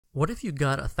What if you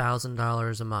got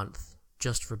 $1,000 a month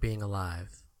just for being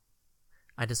alive?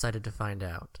 I decided to find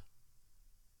out.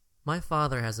 My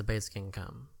father has a basic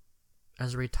income.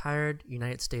 As a retired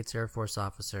United States Air Force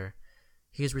officer,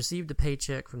 he has received a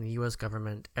paycheck from the U.S.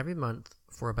 government every month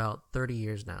for about 30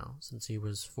 years now, since he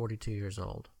was 42 years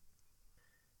old.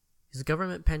 His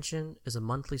government pension is a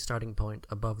monthly starting point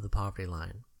above the poverty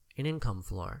line, an income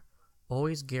floor,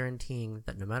 always guaranteeing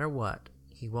that no matter what,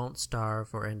 he won't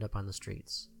starve or end up on the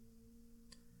streets.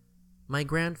 My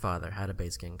grandfather had a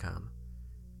basic income.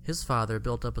 His father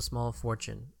built up a small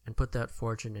fortune and put that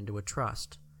fortune into a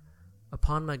trust.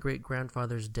 Upon my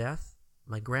great-grandfather's death,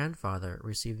 my grandfather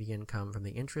received the income from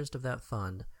the interest of that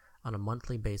fund on a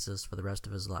monthly basis for the rest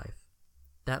of his life.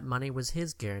 That money was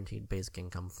his guaranteed basic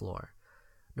income floor.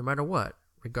 No matter what,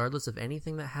 regardless of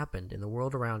anything that happened in the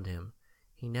world around him,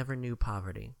 he never knew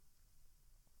poverty.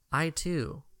 I,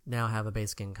 too, now have a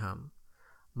basic income.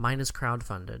 Mine is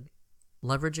crowdfunded.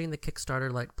 Leveraging the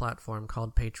Kickstarter-like platform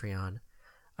called Patreon,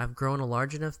 I've grown a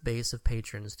large enough base of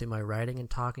patrons through my writing and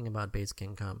talking about basic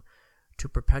income to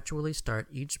perpetually start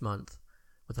each month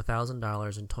with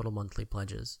 $1,000 in total monthly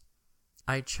pledges.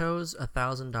 I chose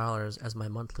 $1,000 as my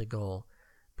monthly goal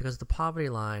because the poverty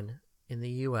line in the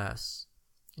U.S.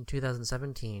 in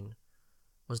 2017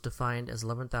 was defined as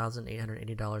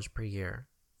 $11,880 per year,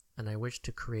 and I wished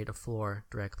to create a floor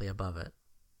directly above it.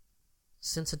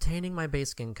 Since attaining my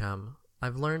basic income,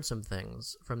 I've learned some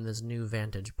things from this new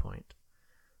vantage point.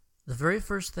 The very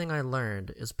first thing I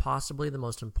learned is possibly the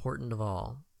most important of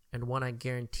all, and one I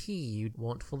guarantee you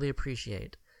won't fully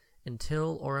appreciate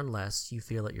until or unless you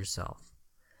feel it yourself.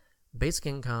 Basic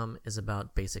income is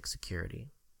about basic security.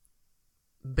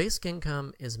 Basic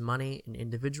income is money an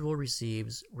individual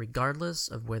receives regardless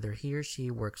of whether he or she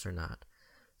works or not,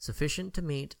 sufficient to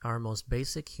meet our most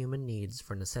basic human needs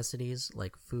for necessities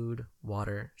like food,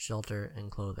 water, shelter,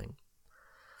 and clothing.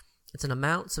 It's an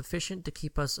amount sufficient to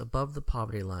keep us above the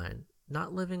poverty line,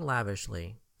 not living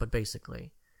lavishly, but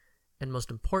basically. And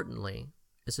most importantly,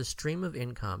 it's a stream of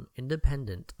income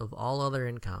independent of all other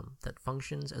income that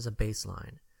functions as a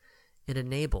baseline. It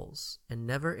enables, and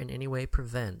never in any way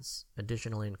prevents,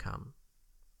 additional income.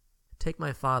 Take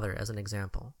my father as an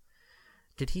example.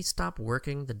 Did he stop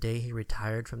working the day he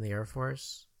retired from the Air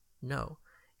Force? No.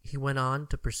 He went on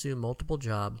to pursue multiple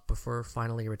jobs before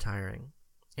finally retiring.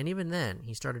 And even then,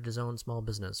 he started his own small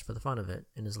business for the fun of it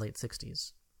in his late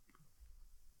 60s.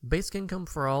 Basic income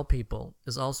for all people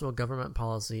is also a government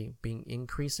policy being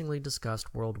increasingly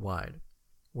discussed worldwide,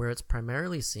 where it's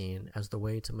primarily seen as the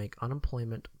way to make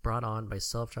unemployment brought on by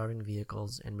self-driving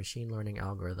vehicles and machine learning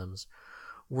algorithms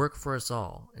work for us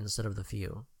all instead of the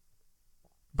few.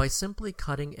 By simply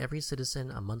cutting every citizen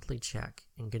a monthly check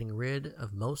and getting rid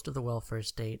of most of the welfare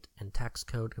state and tax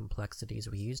code complexities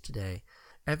we use today,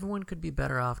 everyone could be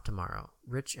better off tomorrow,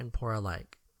 rich and poor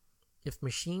alike. If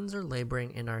machines are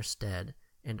laboring in our stead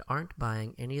and aren't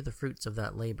buying any of the fruits of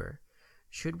that labor,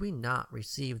 should we not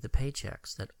receive the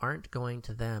paychecks that aren't going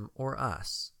to them or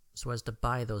us so as to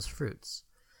buy those fruits?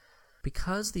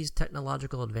 Because these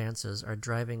technological advances are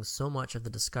driving so much of the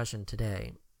discussion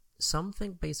today, some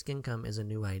think basic income is a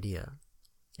new idea.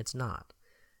 It's not,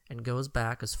 and goes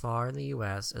back as far in the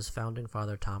U.S. as Founding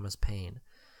Father Thomas Paine,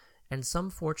 and some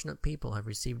fortunate people have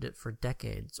received it for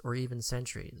decades or even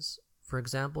centuries. For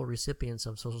example, recipients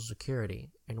of Social Security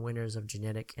and winners of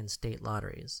genetic and state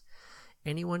lotteries.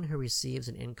 Anyone who receives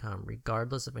an income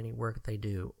regardless of any work they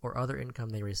do or other income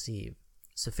they receive,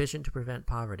 sufficient to prevent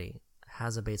poverty,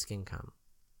 has a basic income.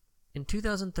 In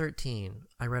 2013,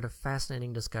 I read a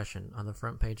fascinating discussion on the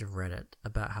front page of Reddit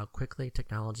about how quickly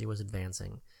technology was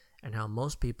advancing and how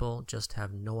most people just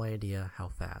have no idea how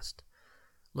fast.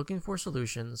 Looking for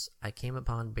solutions, I came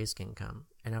upon basic income,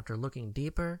 and after looking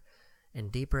deeper and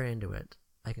deeper into it,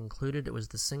 I concluded it was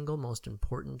the single most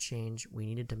important change we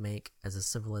needed to make as a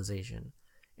civilization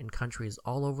in countries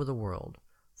all over the world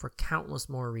for countless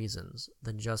more reasons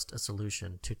than just a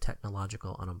solution to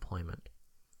technological unemployment.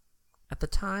 At the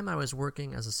time, I was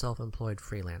working as a self-employed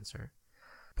freelancer.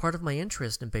 Part of my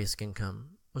interest in basic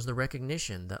income was the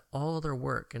recognition that all other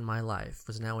work in my life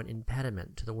was now an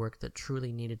impediment to the work that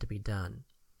truly needed to be done.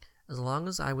 As long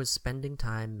as I was spending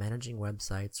time managing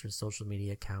websites or social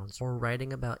media accounts or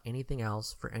writing about anything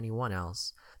else for anyone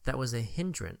else, that was a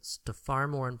hindrance to far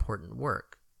more important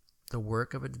work, the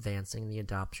work of advancing the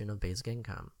adoption of basic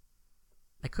income.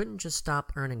 I couldn't just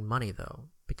stop earning money, though,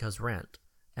 because rent,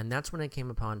 and that's when I came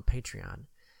upon Patreon.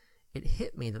 It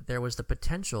hit me that there was the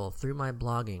potential through my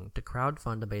blogging to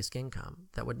crowdfund a basic income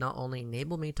that would not only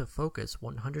enable me to focus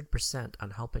 100%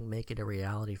 on helping make it a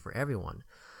reality for everyone,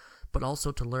 but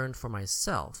also to learn for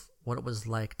myself what it was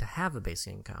like to have a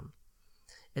basic income.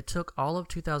 It took all of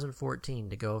 2014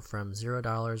 to go from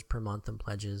 $0 per month in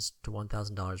pledges to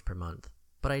 $1,000 per month,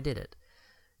 but I did it.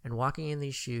 And walking in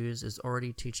these shoes is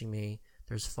already teaching me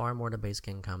there's far more to basic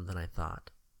income than I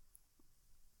thought.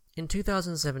 In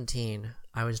 2017,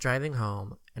 I was driving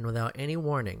home, and without any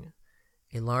warning,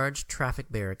 a large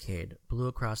traffic barricade blew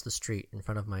across the street in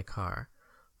front of my car,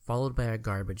 followed by a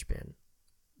garbage bin.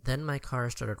 Then my car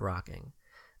started rocking.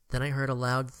 Then I heard a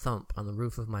loud thump on the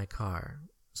roof of my car.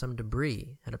 Some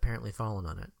debris had apparently fallen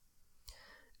on it.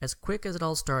 As quick as it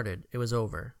all started, it was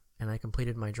over, and I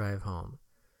completed my drive home.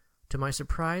 To my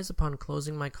surprise, upon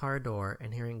closing my car door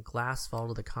and hearing glass fall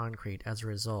to the concrete as a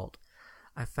result,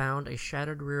 I found a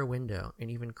shattered rear window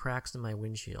and even cracks in my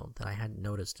windshield that I hadn't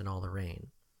noticed in all the rain.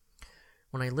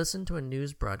 When I listened to a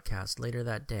news broadcast later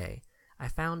that day, I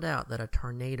found out that a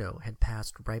tornado had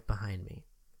passed right behind me.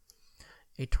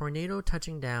 A tornado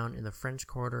touching down in the French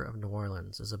Quarter of New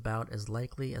Orleans is about as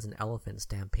likely as an elephant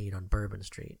stampede on Bourbon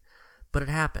Street, but it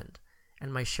happened,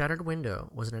 and my shattered window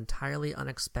was an entirely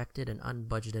unexpected and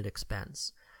unbudgeted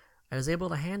expense. I was able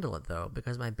to handle it, though,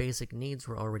 because my basic needs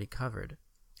were already covered.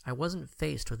 I wasn't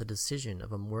faced with the decision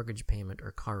of a mortgage payment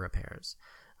or car repairs.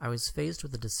 I was faced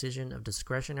with the decision of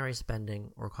discretionary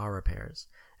spending or car repairs,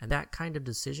 and that kind of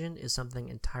decision is something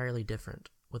entirely different,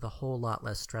 with a whole lot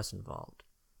less stress involved.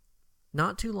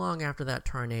 Not too long after that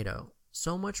tornado,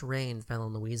 so much rain fell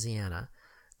in Louisiana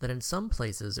that in some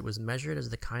places it was measured as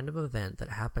the kind of event that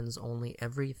happens only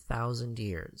every 1,000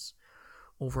 years.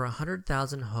 Over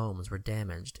 100,000 homes were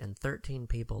damaged and 13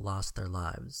 people lost their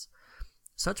lives.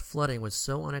 Such flooding was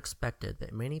so unexpected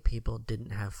that many people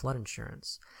didn't have flood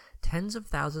insurance. Tens of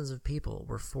thousands of people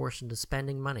were forced into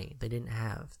spending money they didn't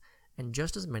have, and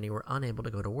just as many were unable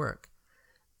to go to work.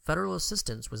 Federal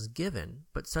assistance was given,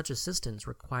 but such assistance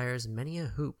requires many a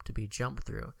hoop to be jumped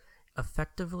through,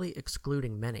 effectively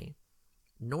excluding many.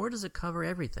 Nor does it cover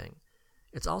everything.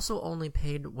 It's also only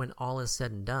paid when all is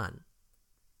said and done.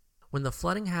 When the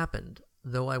flooding happened,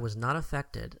 though I was not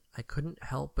affected, I couldn't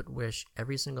help but wish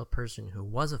every single person who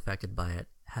was affected by it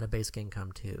had a basic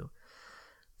income too.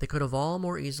 They could have all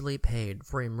more easily paid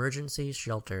for emergency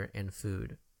shelter and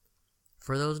food.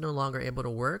 For those no longer able to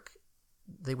work,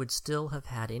 they would still have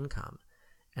had income,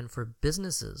 and for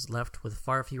businesses left with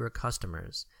far fewer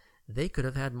customers, they could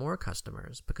have had more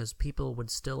customers because people would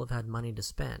still have had money to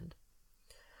spend.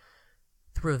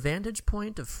 Through a vantage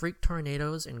point of freak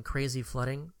tornadoes and crazy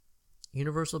flooding,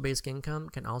 universal basic income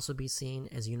can also be seen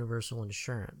as universal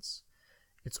insurance.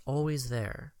 It's always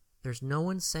there. There's no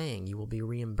one saying you will be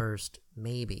reimbursed,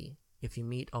 maybe, if you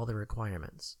meet all the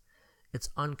requirements. It's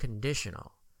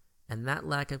unconditional. And that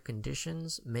lack of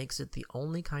conditions makes it the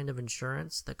only kind of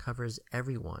insurance that covers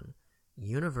everyone,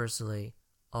 universally,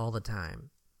 all the time.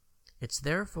 It's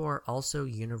therefore also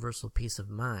universal peace of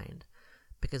mind,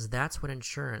 because that's what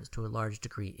insurance to a large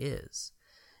degree is.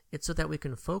 It's so that we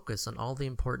can focus on all the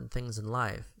important things in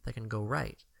life that can go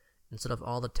right, instead of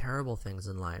all the terrible things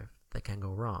in life that can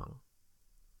go wrong.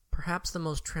 Perhaps the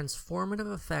most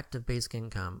transformative effect of basic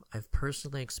income I've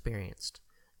personally experienced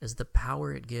is the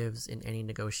power it gives in any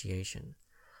negotiation.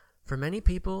 For many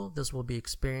people, this will be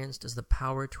experienced as the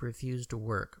power to refuse to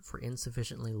work for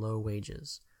insufficiently low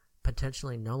wages,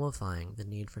 potentially nullifying the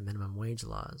need for minimum wage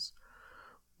laws,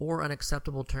 or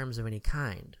unacceptable terms of any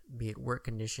kind, be it work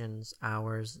conditions,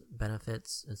 hours,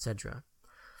 benefits, etc.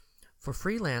 For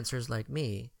freelancers like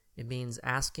me, it means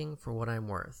asking for what I'm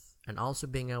worth, and also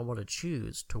being able to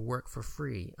choose to work for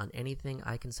free on anything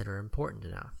I consider important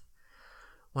enough.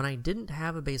 When I didn't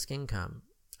have a basic income,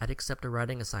 I'd accept a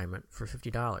writing assignment for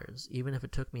 $50, even if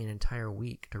it took me an entire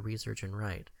week to research and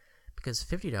write, because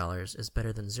 $50 is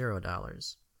better than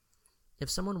 $0. If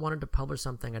someone wanted to publish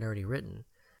something I'd already written,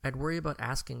 I'd worry about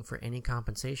asking for any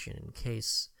compensation in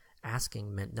case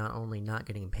asking meant not only not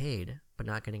getting paid, but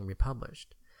not getting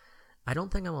republished. I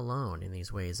don't think I'm alone in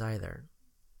these ways either.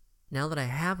 Now that I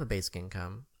have a basic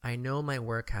income, I know my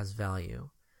work has value.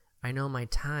 I know my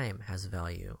time has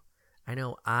value. I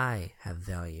know I have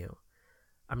value.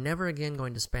 I'm never again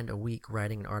going to spend a week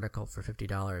writing an article for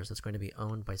 $50 that's going to be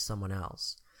owned by someone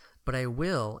else, but I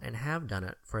will and have done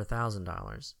it for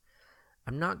 $1,000.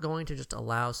 I'm not going to just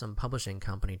allow some publishing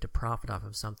company to profit off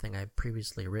of something I've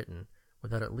previously written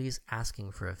without at least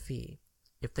asking for a fee.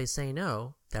 If they say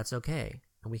no, that's okay,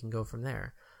 and we can go from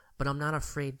there, but I'm not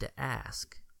afraid to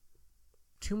ask.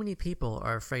 Too many people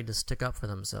are afraid to stick up for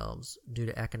themselves due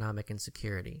to economic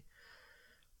insecurity.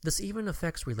 This even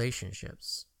affects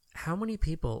relationships. How many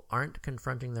people aren't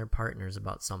confronting their partners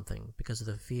about something because of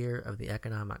the fear of the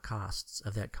economic costs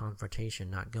of that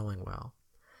confrontation not going well?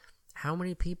 How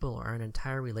many people are in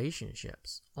entire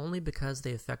relationships only because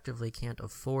they effectively can't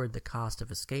afford the cost of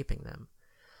escaping them?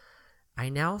 I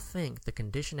now think the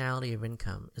conditionality of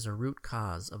income is a root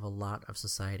cause of a lot of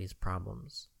society's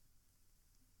problems.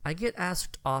 I get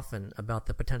asked often about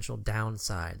the potential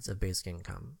downsides of basic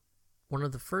income. One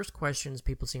of the first questions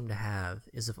people seem to have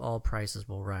is if all prices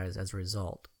will rise as a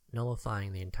result,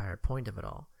 nullifying the entire point of it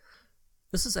all.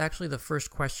 This is actually the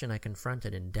first question I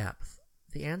confronted in depth.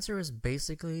 The answer is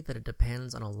basically that it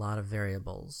depends on a lot of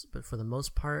variables, but for the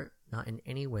most part, not in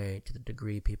any way to the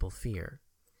degree people fear.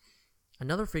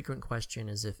 Another frequent question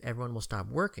is if everyone will stop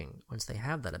working once they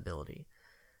have that ability.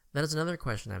 That is another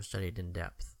question I've studied in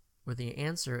depth, where the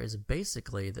answer is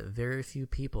basically that very few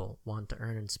people want to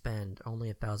earn and spend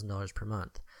only $1,000 per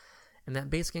month, and that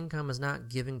basic income is not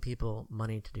giving people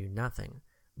money to do nothing,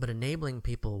 but enabling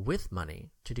people with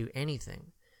money to do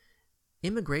anything.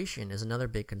 Immigration is another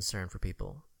big concern for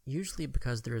people, usually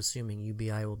because they're assuming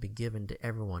UBI will be given to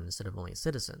everyone instead of only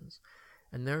citizens,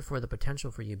 and therefore the potential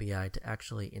for UBI to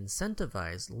actually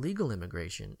incentivize legal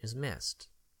immigration is missed.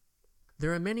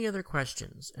 There are many other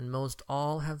questions, and most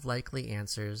all have likely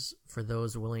answers for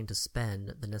those willing to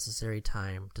spend the necessary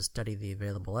time to study the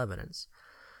available evidence.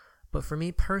 But for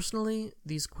me personally,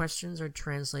 these questions are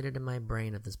translated in my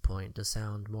brain at this point to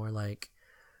sound more like,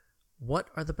 what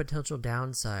are the potential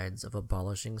downsides of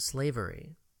abolishing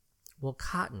slavery? Will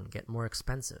cotton get more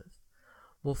expensive?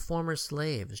 Will former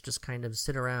slaves just kind of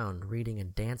sit around reading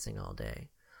and dancing all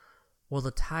day? Will the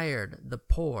tired, the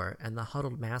poor, and the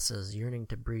huddled masses yearning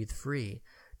to breathe free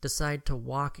decide to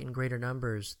walk in greater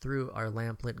numbers through our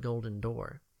lamplit golden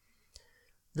door?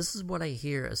 This is what I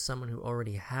hear as someone who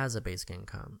already has a basic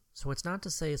income, so it's not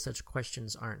to say such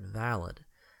questions aren't valid.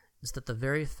 It's that the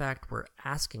very fact we're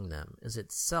asking them is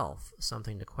itself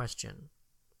something to question.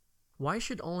 Why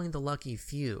should only the lucky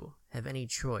few have any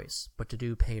choice but to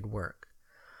do paid work?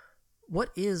 What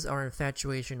is our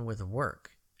infatuation with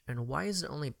work, and why is it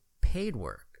only paid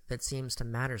work that seems to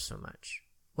matter so much?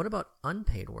 What about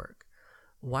unpaid work?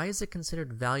 Why is it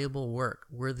considered valuable work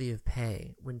worthy of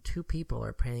pay when two people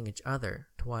are paying each other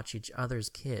to watch each other's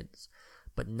kids,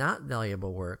 but not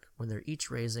valuable work when they're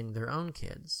each raising their own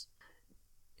kids?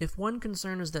 If one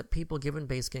concern is that people given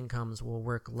basic incomes will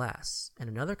work less, and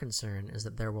another concern is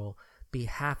that there will be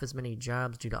half as many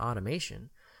jobs due to automation,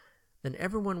 then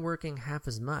everyone working half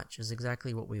as much is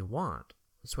exactly what we want,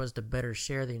 so as to better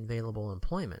share the available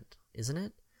employment, isn't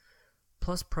it?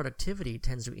 Plus, productivity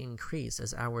tends to increase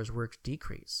as hours worked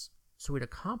decrease, so we'd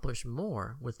accomplish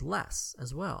more with less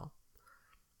as well.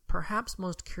 Perhaps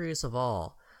most curious of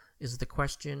all is the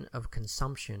question of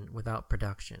consumption without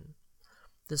production.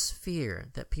 This fear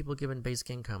that people given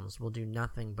basic incomes will do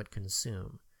nothing but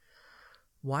consume.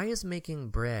 Why is making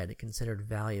bread considered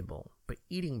valuable, but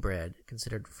eating bread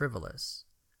considered frivolous?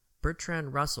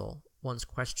 Bertrand Russell once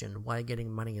questioned why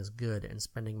getting money is good and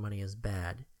spending money is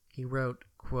bad. He wrote,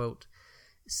 quote,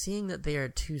 "Seeing that they are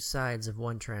two sides of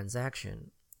one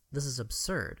transaction, this is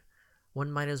absurd.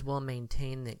 One might as well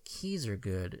maintain that keys are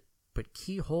good, but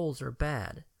keyholes are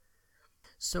bad."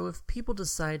 So if people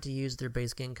decide to use their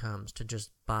basic incomes to just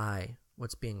buy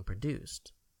what's being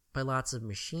produced, by lots of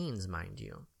machines, mind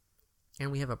you,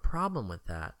 and we have a problem with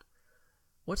that,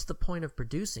 what's the point of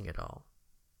producing it all?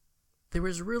 There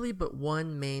is really but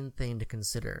one main thing to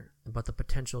consider about the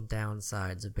potential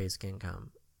downsides of basic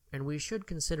income, and we should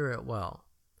consider it well.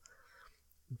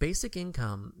 Basic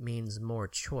income means more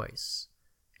choice,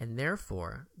 and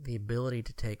therefore the ability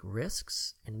to take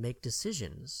risks and make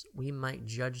decisions we might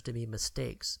judge to be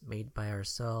mistakes made by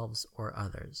ourselves or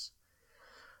others.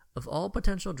 Of all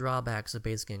potential drawbacks of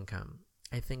basic income,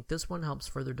 I think this one helps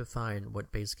further define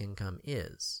what basic income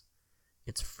is.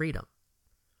 It's freedom.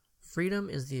 Freedom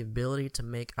is the ability to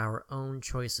make our own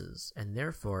choices and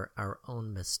therefore our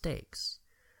own mistakes.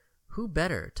 Who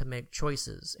better to make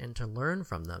choices and to learn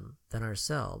from them than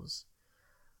ourselves?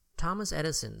 Thomas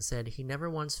Edison said he never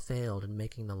once failed in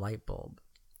making the light bulb.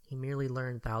 He merely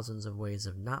learned thousands of ways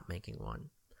of not making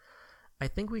one. I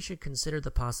think we should consider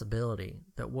the possibility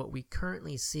that what we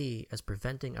currently see as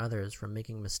preventing others from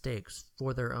making mistakes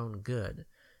for their own good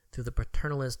through the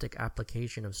paternalistic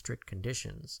application of strict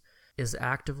conditions is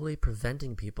actively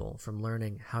preventing people from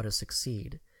learning how to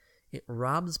succeed. It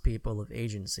robs people of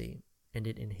agency, and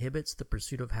it inhibits the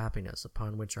pursuit of happiness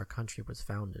upon which our country was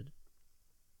founded.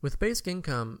 With basic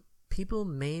income, people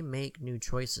may make new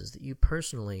choices that you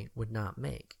personally would not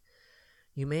make.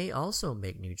 You may also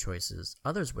make new choices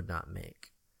others would not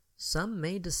make. Some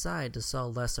may decide to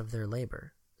sell less of their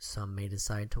labor. Some may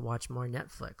decide to watch more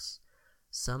Netflix.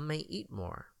 Some may eat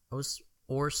more,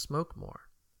 or smoke more,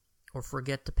 or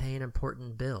forget to pay an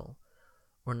important bill,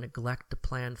 or neglect to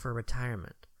plan for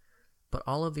retirement. But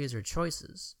all of these are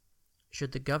choices.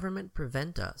 Should the government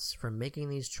prevent us from making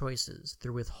these choices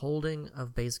through withholding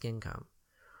of basic income?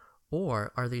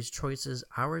 Or are these choices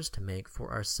ours to make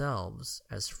for ourselves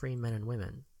as free men and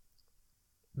women?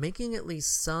 Making at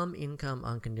least some income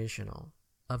unconditional,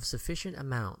 of sufficient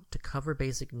amount to cover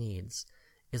basic needs,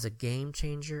 is a game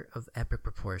changer of epic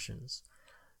proportions.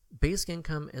 Basic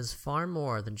income is far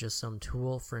more than just some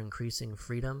tool for increasing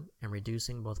freedom and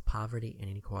reducing both poverty and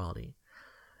inequality.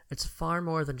 It's far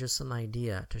more than just some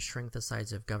idea to shrink the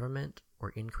size of government, or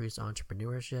increase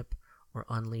entrepreneurship, or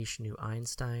unleash new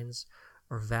Einsteins,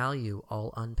 or value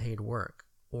all unpaid work,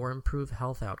 or improve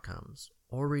health outcomes,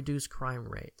 or reduce crime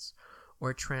rates,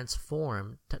 or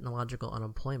transform technological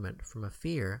unemployment from a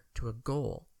fear to a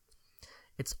goal.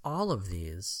 It's all of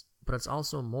these, but it's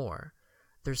also more.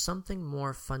 There's something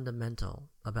more fundamental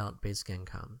about basic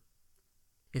income.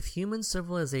 If human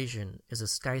civilization is a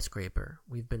skyscraper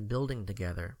we've been building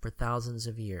together for thousands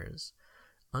of years,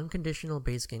 unconditional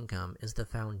basic income is the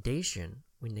foundation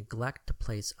we neglect to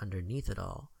place underneath it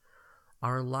all.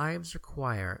 Our lives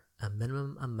require a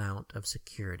minimum amount of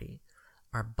security.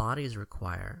 Our bodies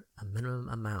require a minimum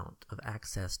amount of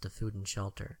access to food and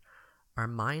shelter. Our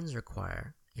minds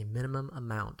require a minimum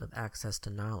amount of access to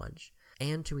knowledge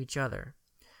and to each other.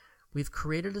 We've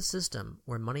created a system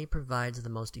where money provides the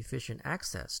most efficient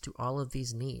access to all of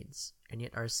these needs, and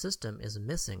yet our system is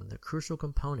missing the crucial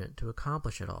component to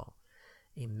accomplish it all,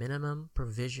 a minimum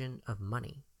provision of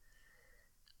money.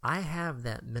 I have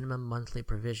that minimum monthly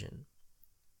provision.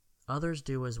 Others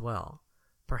do as well,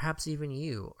 perhaps even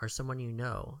you or someone you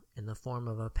know, in the form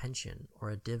of a pension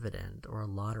or a dividend or a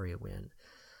lottery win,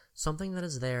 something that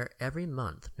is there every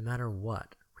month no matter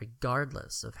what,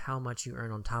 regardless of how much you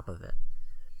earn on top of it.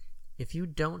 If you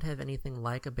don't have anything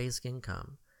like a basic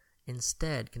income,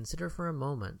 instead consider for a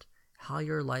moment how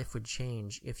your life would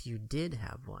change if you did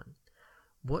have one.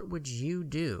 What would you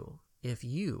do if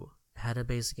you had a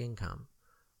basic income?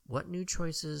 What new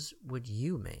choices would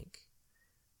you make?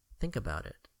 Think about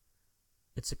it.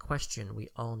 It's a question we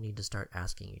all need to start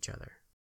asking each other.